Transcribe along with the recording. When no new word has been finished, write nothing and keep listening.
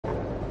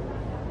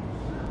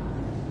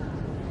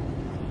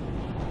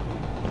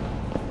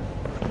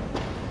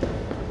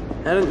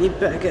Hadn't you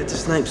better get to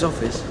Snape's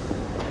office?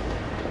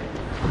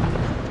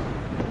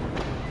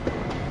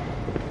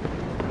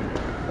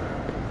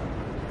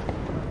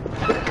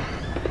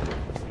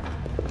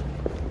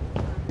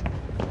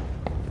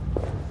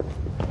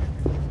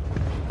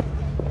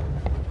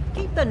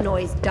 Keep the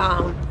noise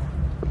down.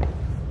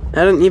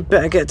 Hadn't you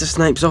better get to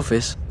Snape's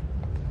office?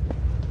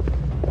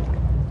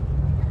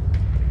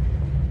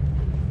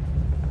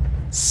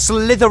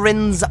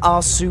 Slytherins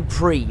are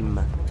supreme.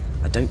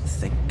 I don't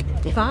think.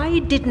 If I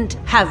didn't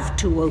have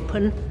to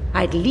open,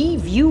 I'd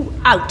leave you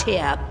out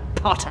here,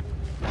 Potter.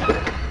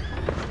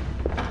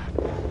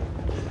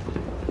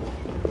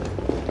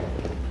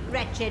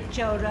 Wretched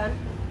children.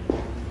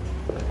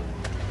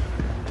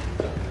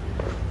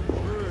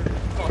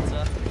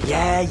 Potter.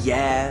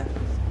 Yeah.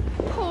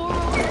 Poor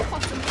old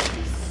Potter must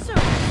be so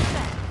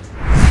upset.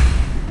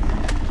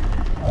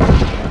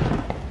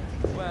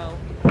 Well,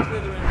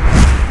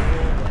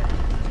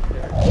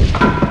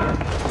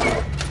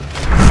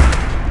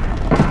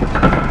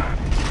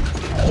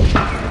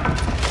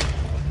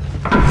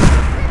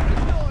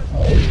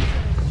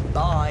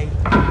 Bye.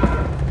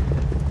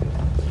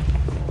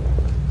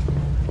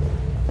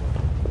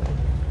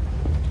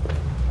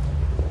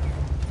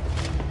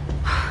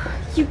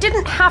 You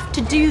didn't have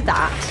to do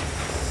that.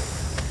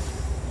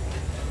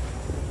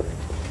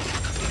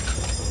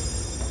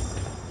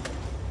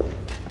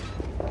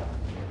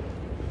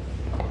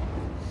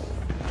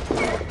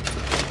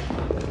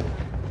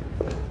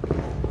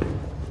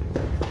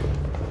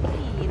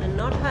 Seen and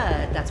not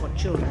heard, that's what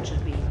children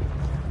should be.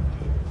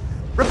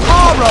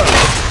 Reparo!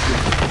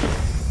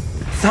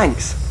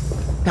 Thanks.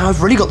 Now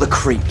I've really got the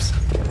creeps.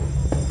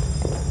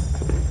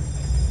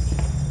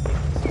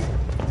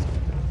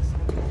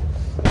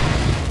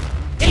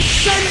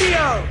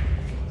 Incendio!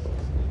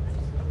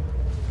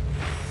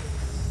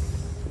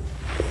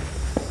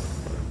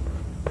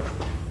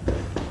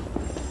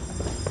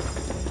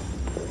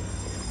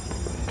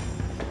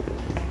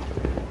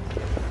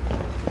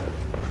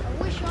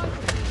 I wish I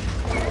could.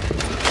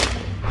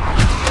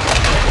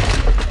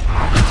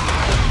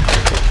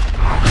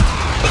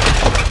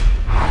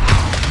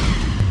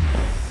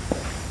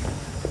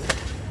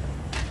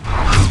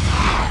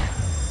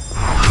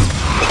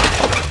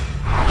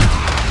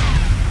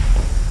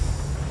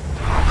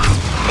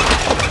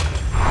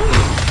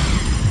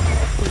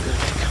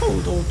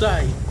 Cold all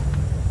day.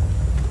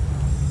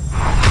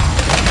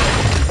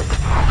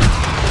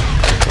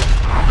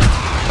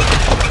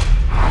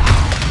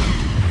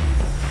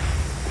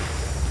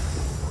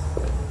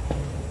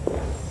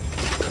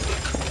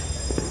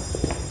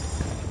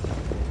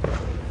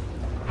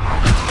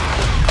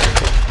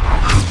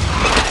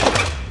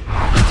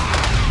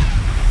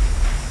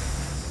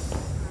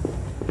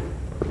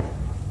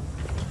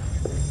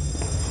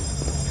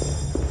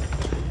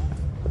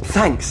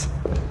 Thanks.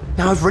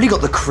 Now I've really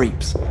got the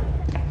creeps.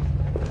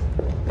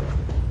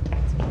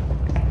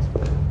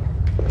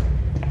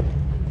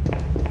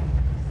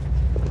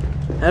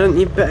 Hadn't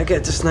you better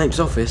get to Snape's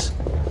office?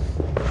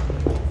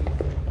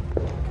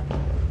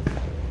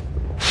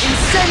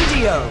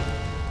 Incendio!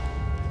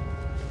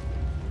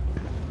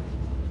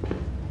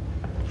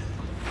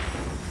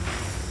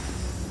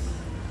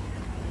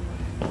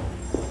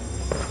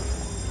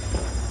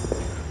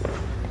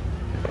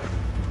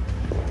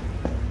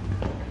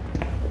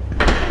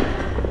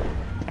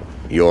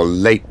 You're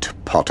late,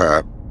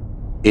 Potter.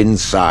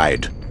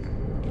 Inside.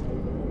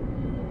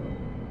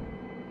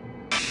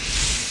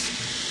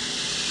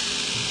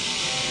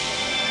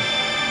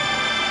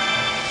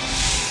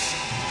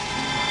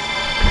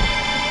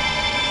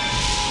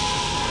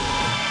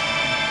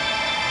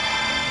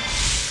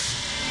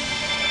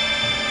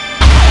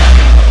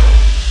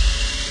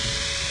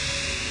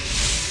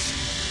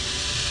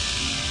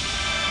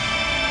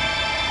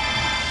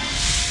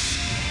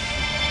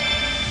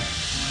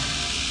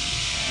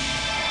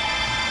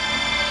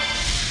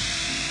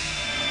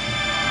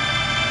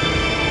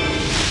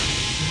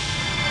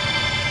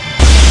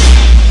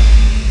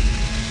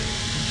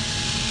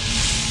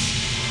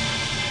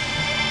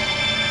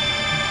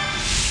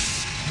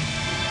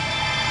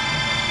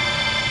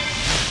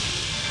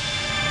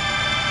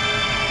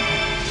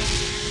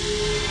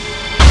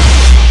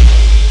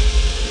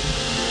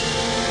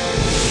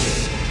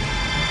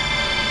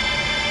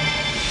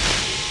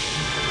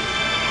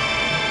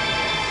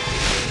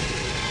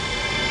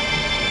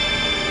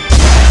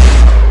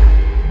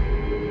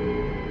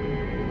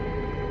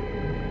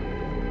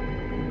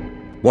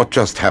 What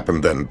just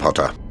happened then,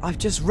 Potter? I've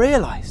just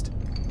realised.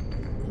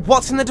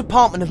 What's in the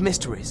Department of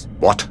Mysteries?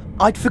 What?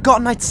 I'd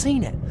forgotten I'd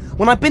seen it.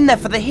 When I've been there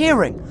for the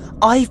hearing.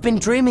 I've been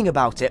dreaming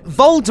about it.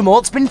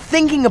 Voldemort's been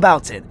thinking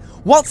about it.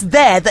 What's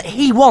there that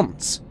he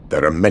wants?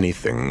 There are many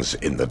things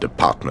in the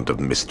Department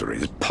of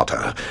Mysteries,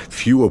 Potter,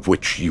 few of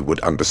which you would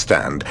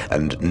understand,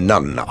 and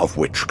none of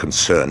which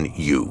concern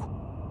you.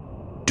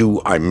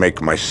 Do I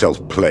make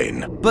myself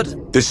plain?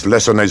 But... This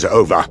lesson is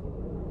over.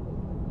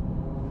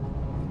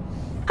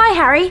 Hi,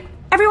 Harry.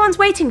 Everyone's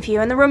waiting for you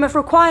in the room of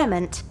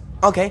requirement.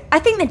 Okay. I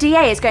think the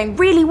DA is going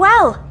really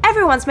well.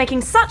 Everyone's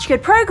making such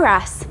good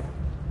progress.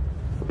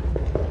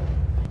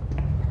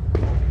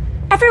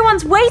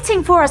 Everyone's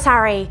waiting for us,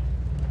 Harry!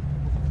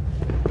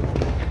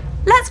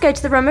 Let's go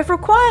to the room of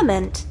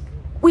requirement.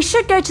 We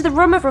should go to the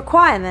room of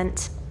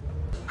requirement.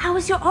 How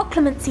was your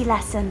occlumency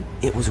lesson?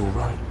 It was all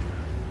right.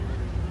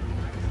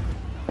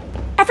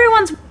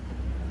 Everyone's...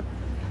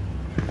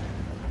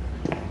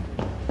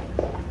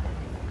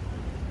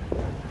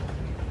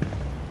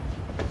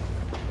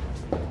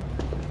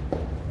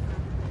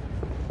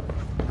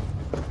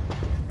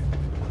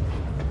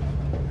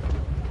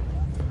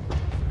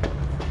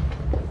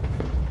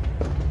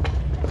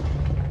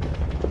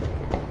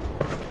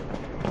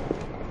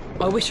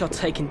 I wish I'd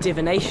taken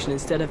divination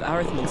instead of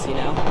arithmancy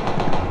now.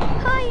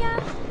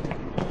 Hiya!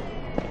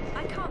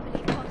 I can't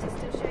believe Potter's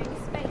still showing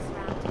his face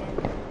around here.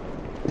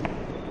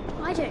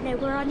 I don't know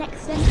where our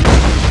next sentence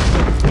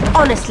is.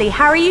 Honestly,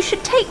 Harry, you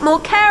should take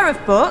more care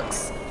of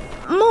books.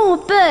 More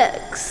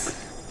books!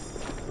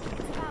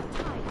 It's about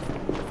time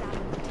someone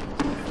examined the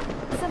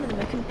teachers. Some of them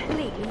are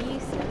completely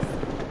useless.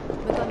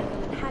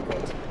 McGonagall and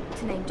Hagrid,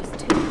 to name just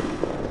two.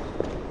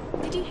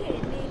 Did you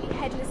hear nearly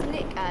headless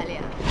Nick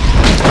earlier?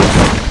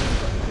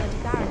 Bloody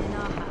Baron in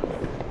our house.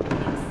 It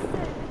was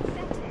so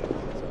pathetic.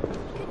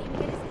 Couldn't even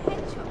get his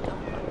head chopped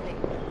off properly.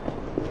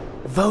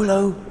 Volo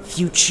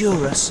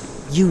Futurus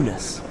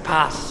Unus.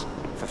 Pass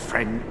for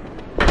friend.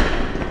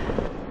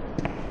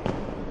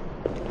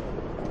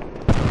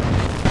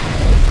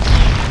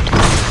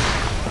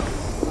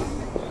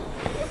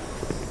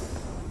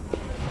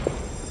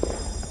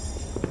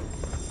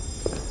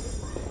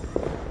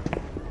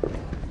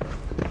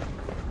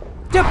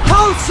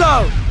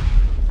 Depulso!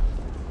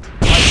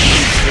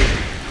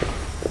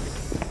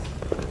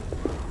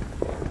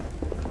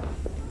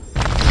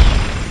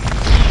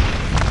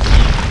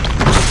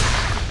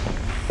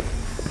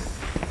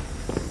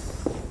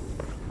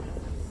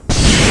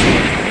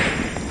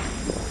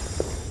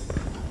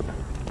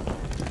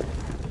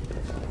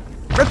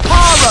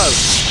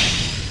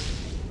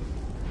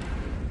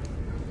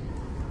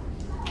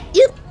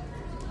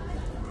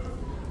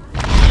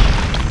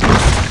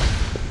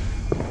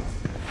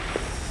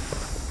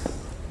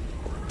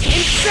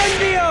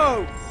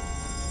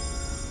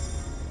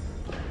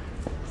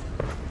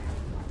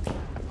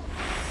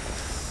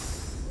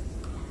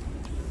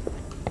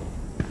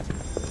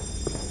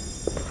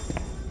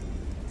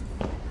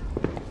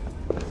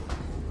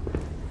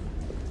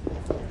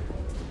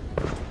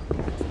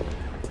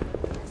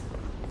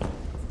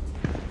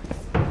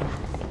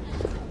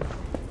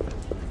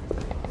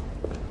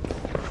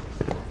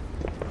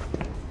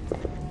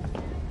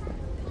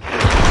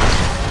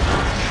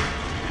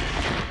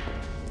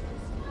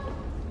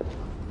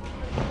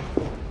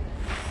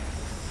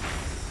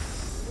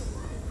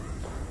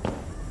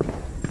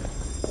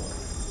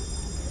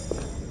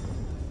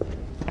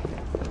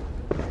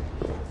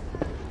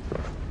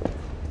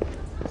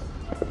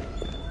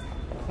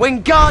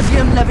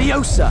 Wingardium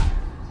Leviosa!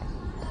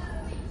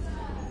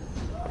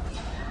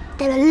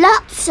 There are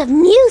lots of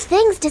new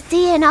things to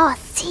see in our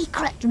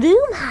secret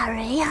room,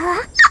 Harry.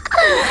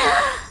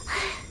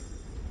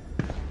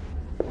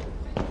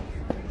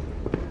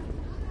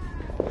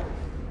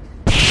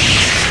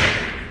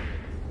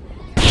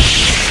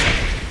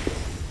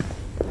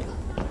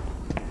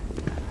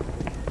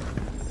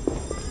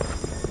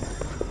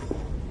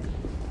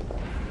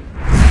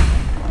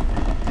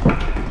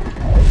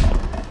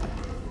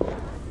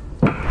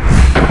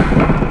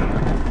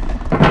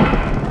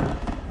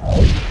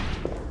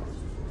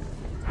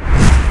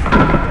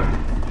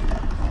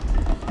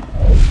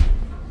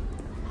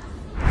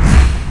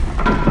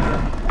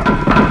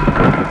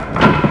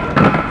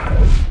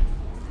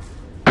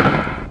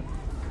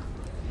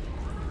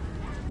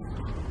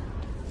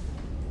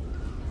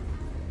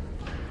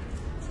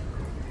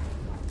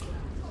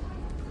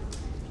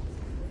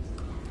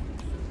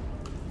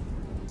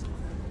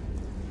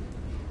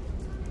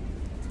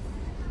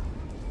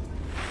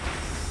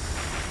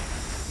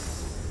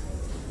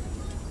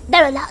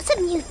 There are lots of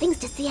new things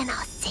to see in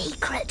our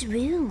secret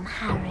room,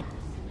 Harry.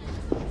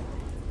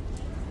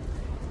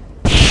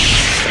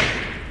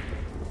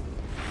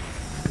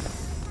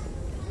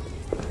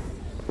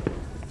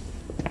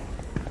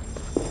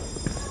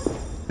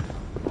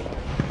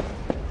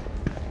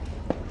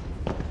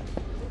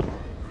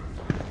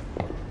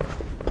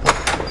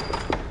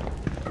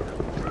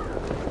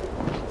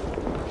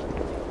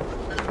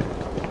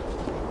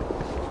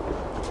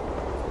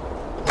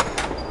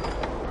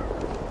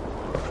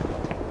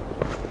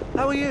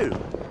 How are you?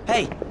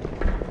 Hey.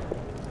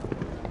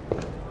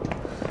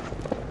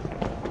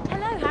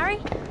 Hello, Harry.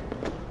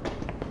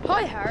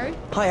 Hi, Harry.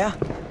 Hiya.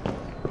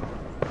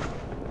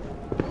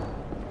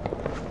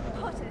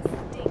 Potter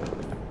stinks.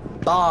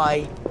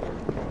 Bye.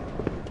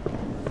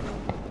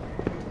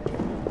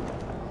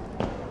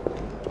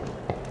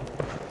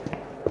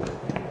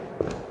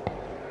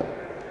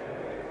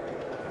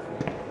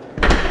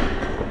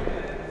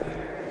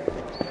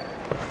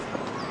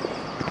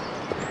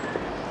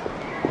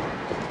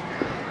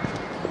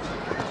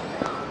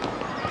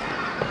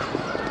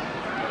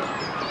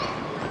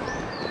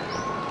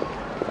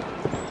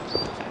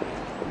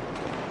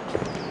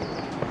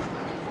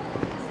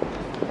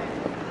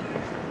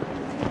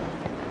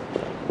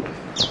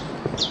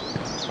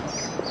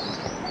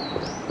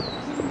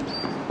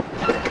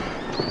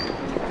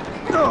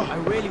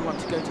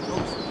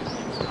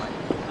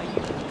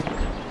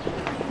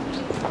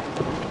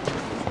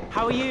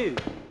 how are you?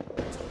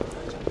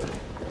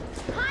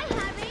 Hi,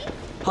 Harry.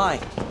 Hi.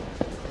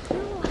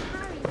 Oh,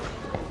 Harry.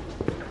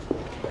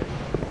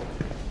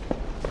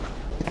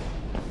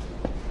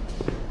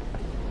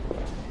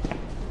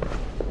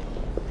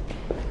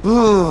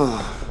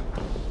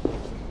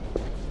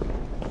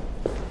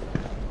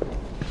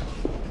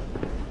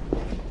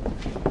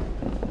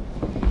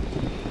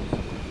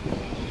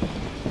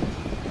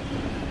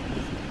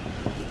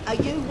 Are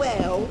you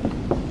well?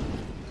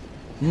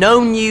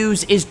 No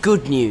news is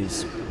good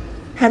news.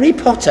 Harry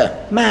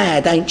Potter,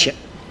 mad, ain't you?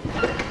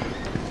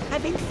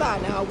 Having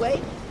fun, are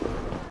we?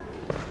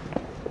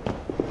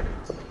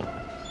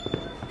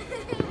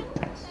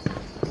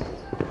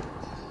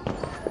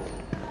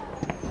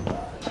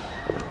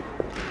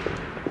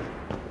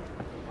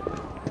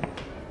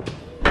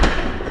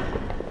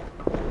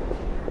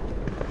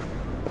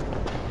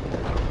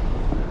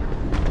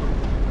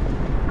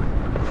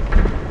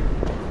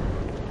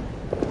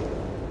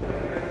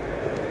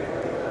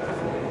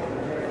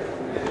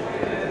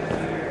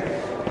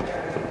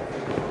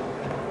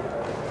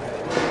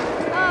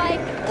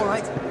 All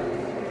right.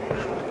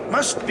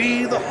 Must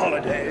be the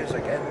holidays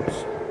again.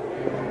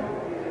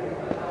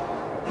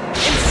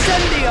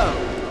 Incendio!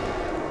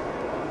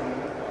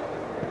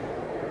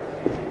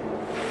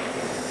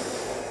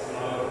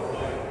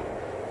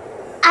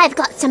 I've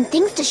got some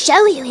things to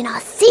show you in our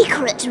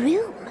secret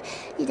room.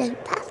 You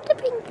don't have to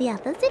bring the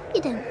others if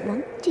you don't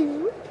want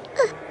to.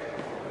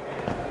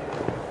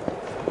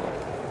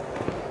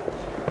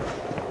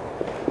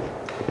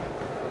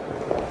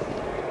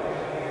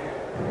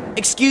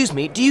 Excuse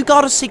me, do you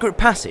guard a secret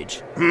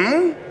passage?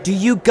 Do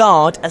you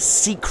guard a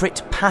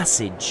secret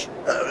passage?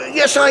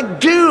 Yes, I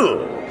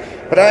do.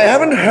 But I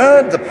haven't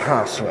heard the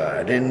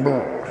password in,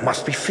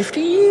 must be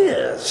 50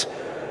 years.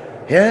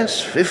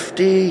 Yes,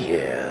 50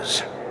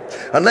 years.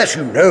 Unless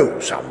you know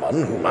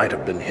someone who might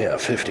have been here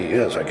 50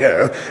 years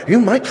ago, you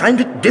might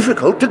find it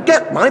difficult to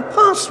get my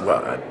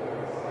password.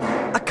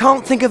 I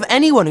can't think of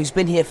anyone who's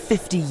been here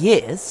 50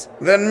 years.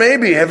 Then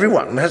maybe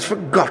everyone has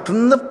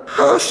forgotten the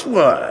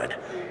password.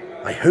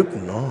 I hope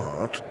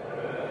not.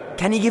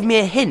 Can you give me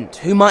a hint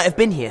who might have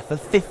been here for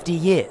 50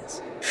 years?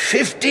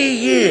 50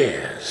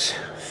 years.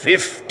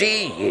 50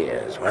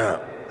 years. Well,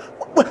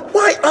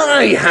 why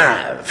I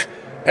have.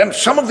 And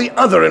some of the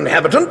other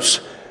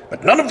inhabitants,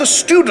 but none of the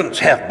students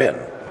have been.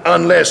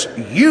 Unless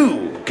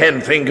you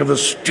can think of a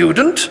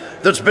student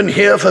that's been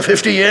here for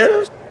 50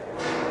 years.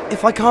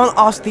 If I can't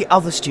ask the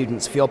other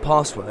students for your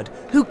password,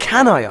 who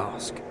can I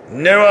ask?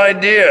 No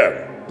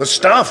idea. The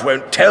staff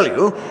won't tell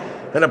you.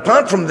 And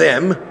apart from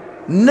them,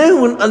 no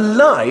one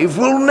alive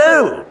will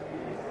know.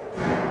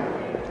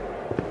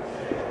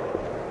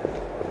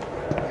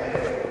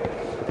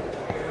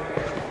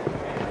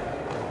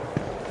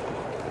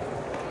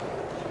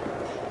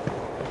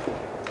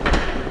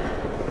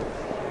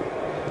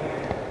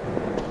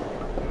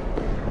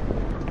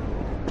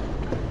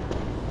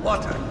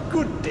 What a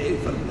good day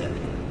for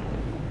living.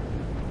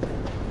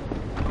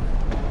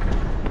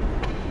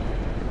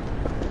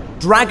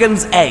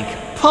 Dragon's Egg.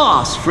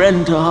 Pass,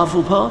 friend to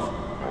Hufflepuff.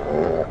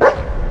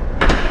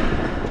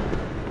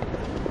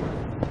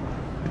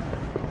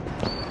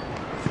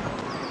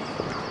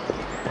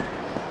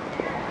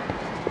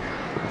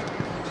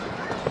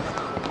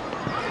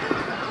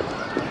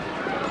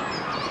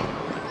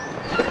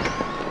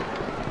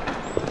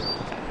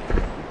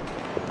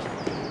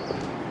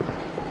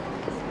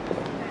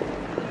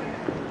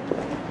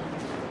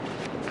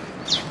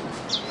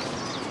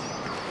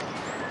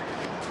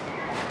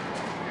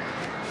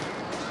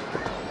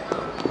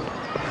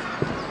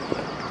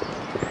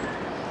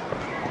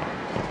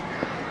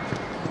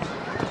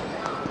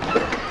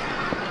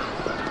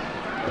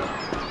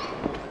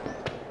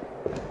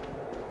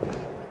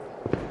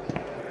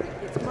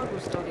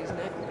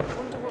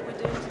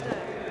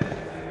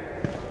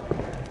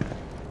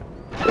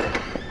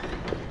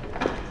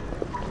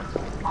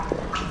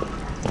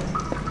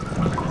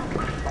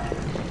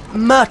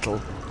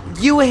 Myrtle,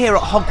 you were here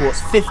at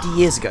Hogwarts 50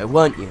 years ago,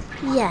 weren't you?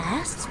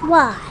 Yes,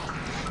 why?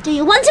 Do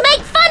you want to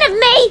make fun of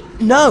me?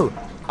 No,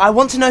 I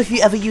want to know if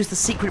you ever used the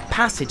secret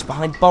passage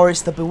behind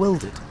Boris the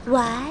Bewildered.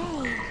 Why?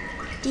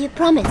 Do you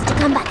promise to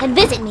come back and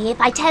visit me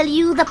if I tell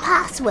you the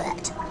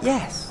password?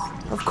 Yes,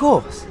 of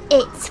course.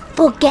 It's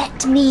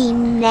forget me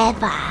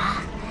never.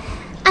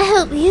 I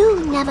hope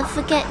you never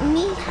forget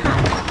me.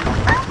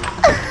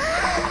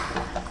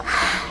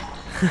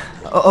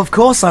 Of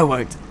course I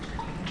won't.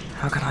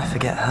 How can I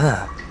forget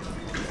her?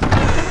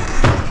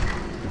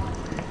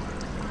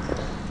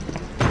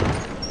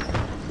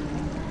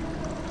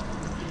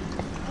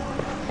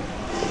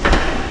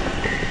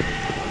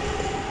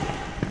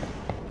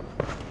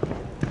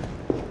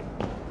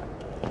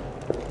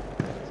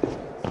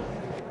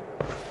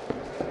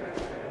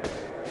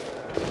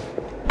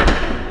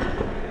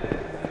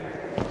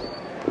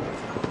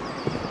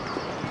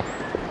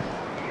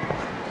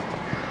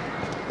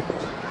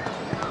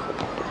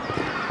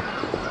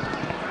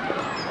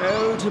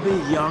 Oh, to be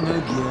young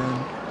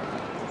again.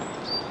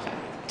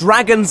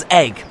 Dragon's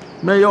Egg.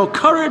 May your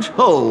courage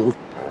hold.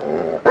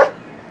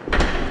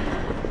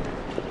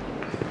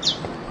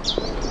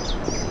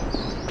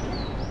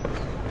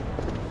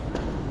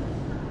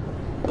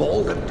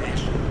 ball and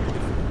dash.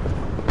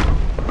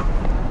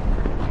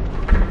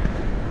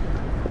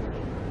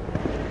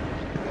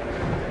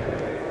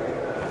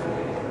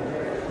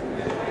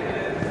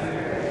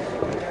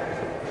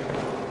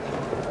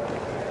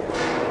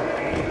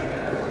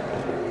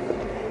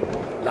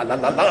 La la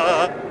la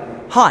la.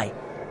 Hi,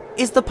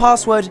 is the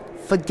password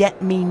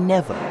Forget Me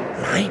Never?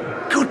 My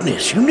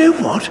goodness, you know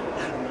what?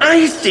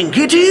 I think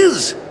it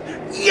is.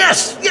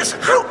 Yes, yes,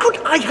 how could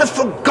I have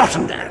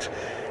forgotten that?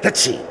 Let's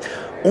see.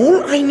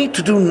 All I need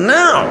to do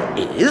now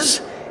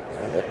is...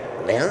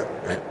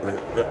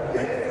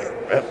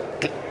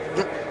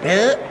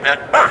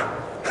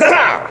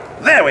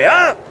 there we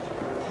are.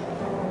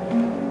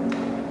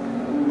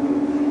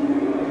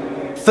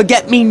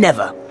 Forget Me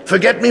Never.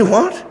 Forget me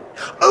what?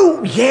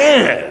 Oh,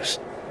 yes.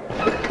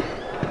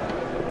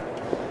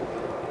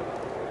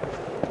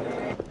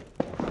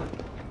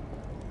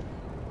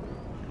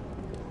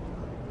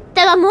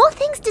 There are more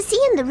things to see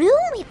in the room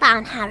we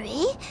found,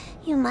 Harry.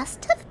 You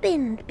must have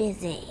been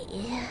busy.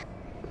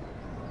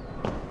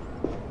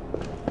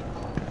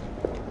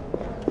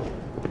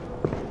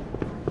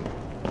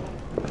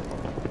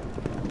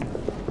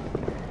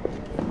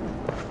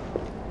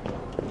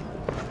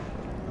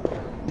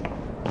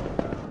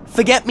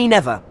 Forget Me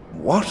Never.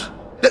 What?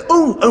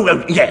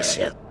 Oh, yes,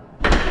 yes.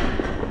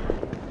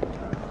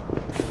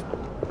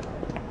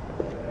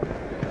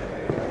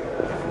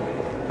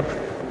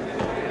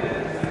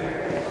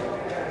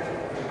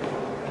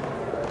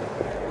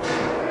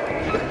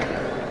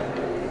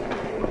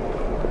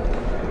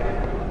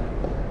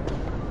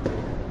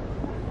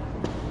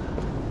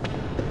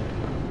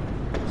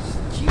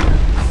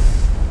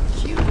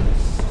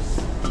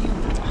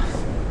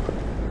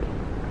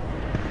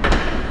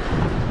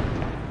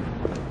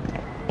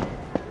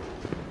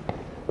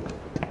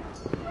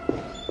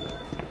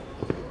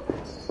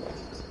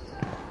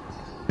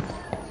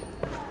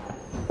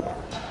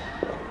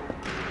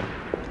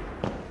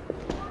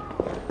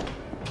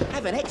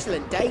 Have an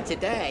excellent day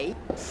today.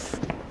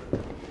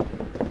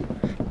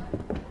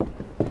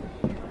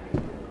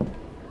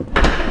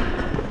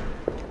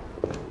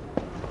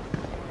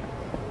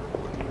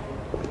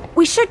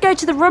 We should go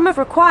to the room of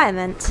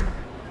requirement.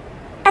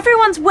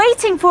 Everyone's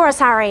waiting for us,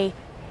 Harry.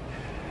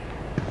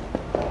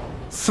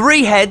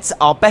 3 heads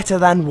are better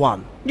than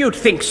 1. You'd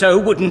think so,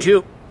 wouldn't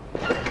you?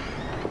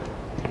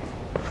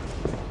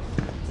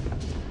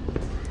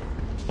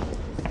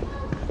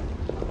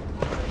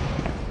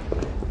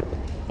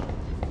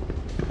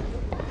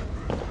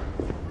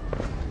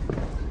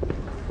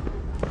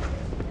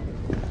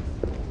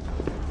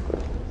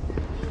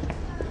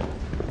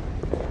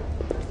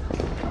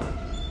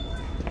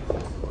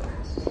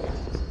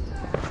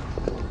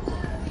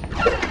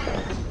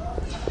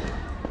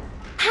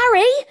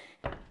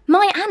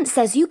 My aunt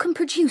says you can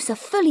produce a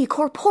fully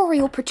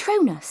corporeal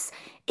Patronus.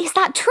 Is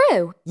that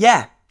true?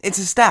 Yeah, it's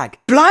a stag.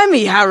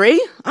 Blimey, Harry!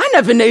 I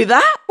never knew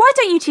that! Why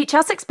don't you teach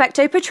us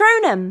Expecto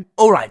Patronum?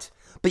 Alright,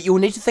 but you'll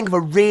need to think of a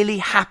really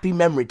happy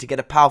memory to get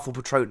a powerful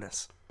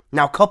Patronus.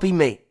 Now copy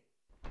me.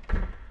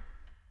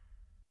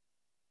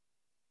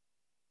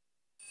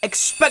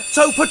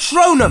 Expecto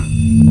Patronum!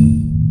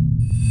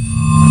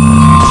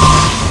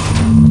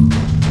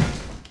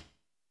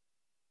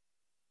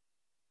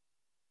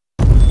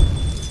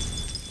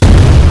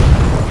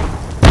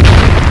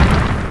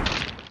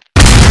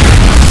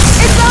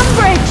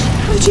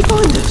 Did you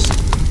find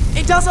us?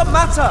 It doesn't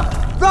matter!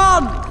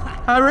 Run!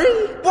 Harry?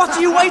 What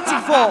are you waiting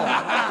for?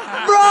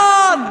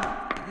 Run!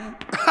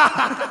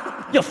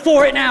 You're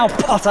for it now,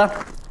 Potter!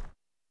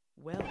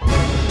 Well...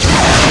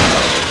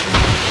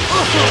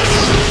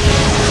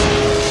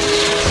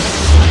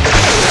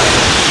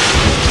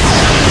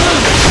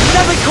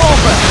 Never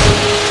Corbett!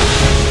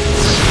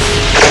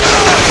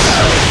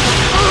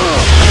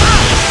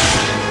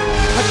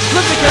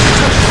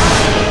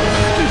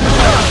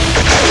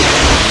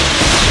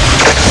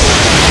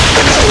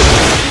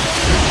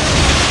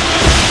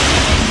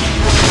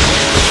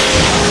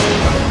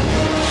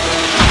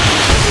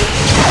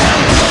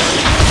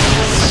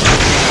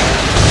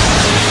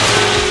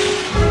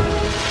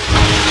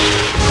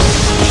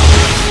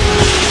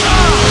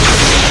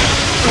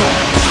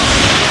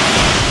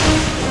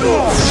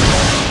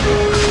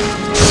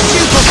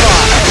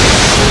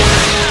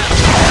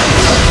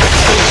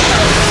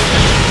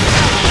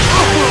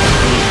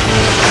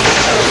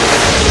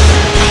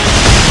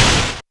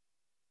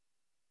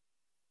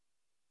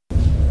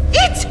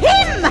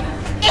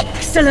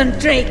 Excellent,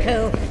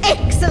 Draco.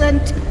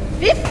 Excellent.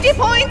 50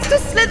 points to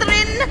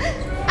Slytherin.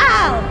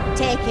 I'll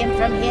take him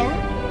from here.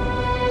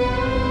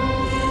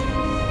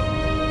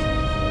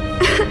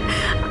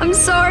 I'm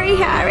sorry,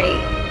 Harry.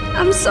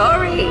 I'm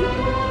sorry.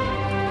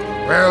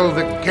 Well,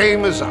 the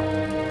game is up.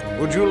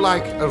 Would you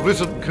like a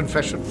written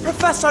confession?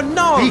 Professor,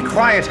 no! Be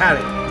quiet,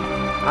 Harry.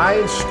 I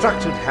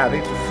instructed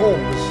Harry to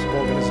form this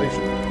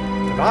organization,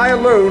 and I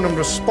alone am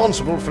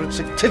responsible for its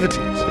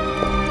activities.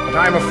 But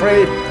I'm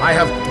afraid I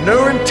have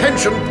no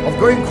intention of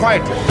going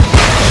quietly.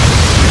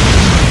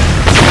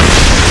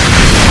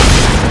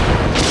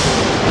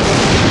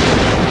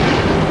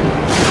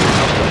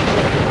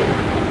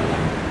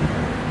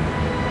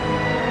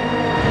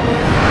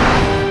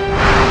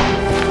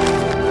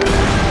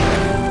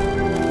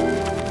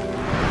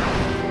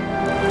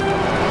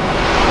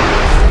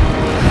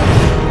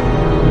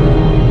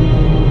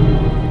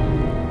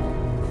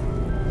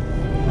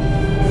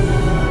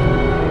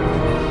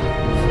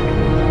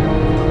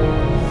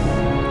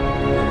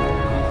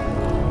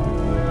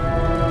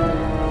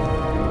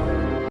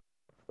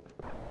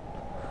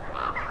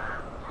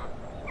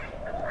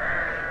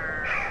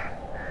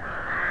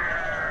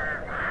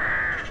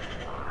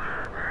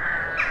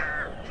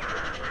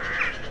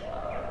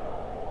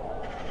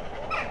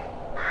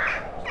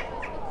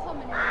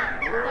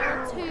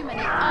 too many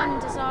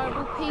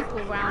undesirable people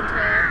round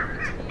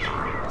here.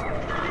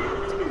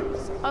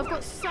 I've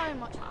got so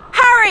much...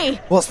 Harry!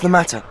 What's the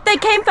matter? They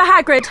came for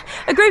Hagrid.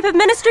 A group of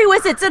Ministry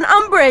wizards in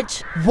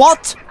Umbridge.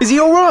 What? Is he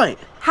alright?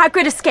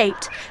 Hagrid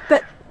escaped,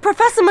 but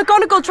Professor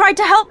McGonagall tried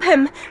to help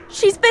him.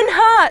 She's been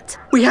hurt.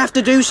 We have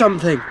to do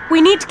something.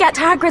 We need to get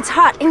to Hagrid's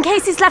hut in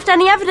case he's left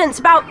any evidence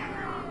about,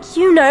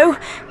 you know,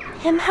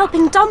 him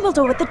helping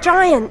Dumbledore with the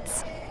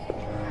giants.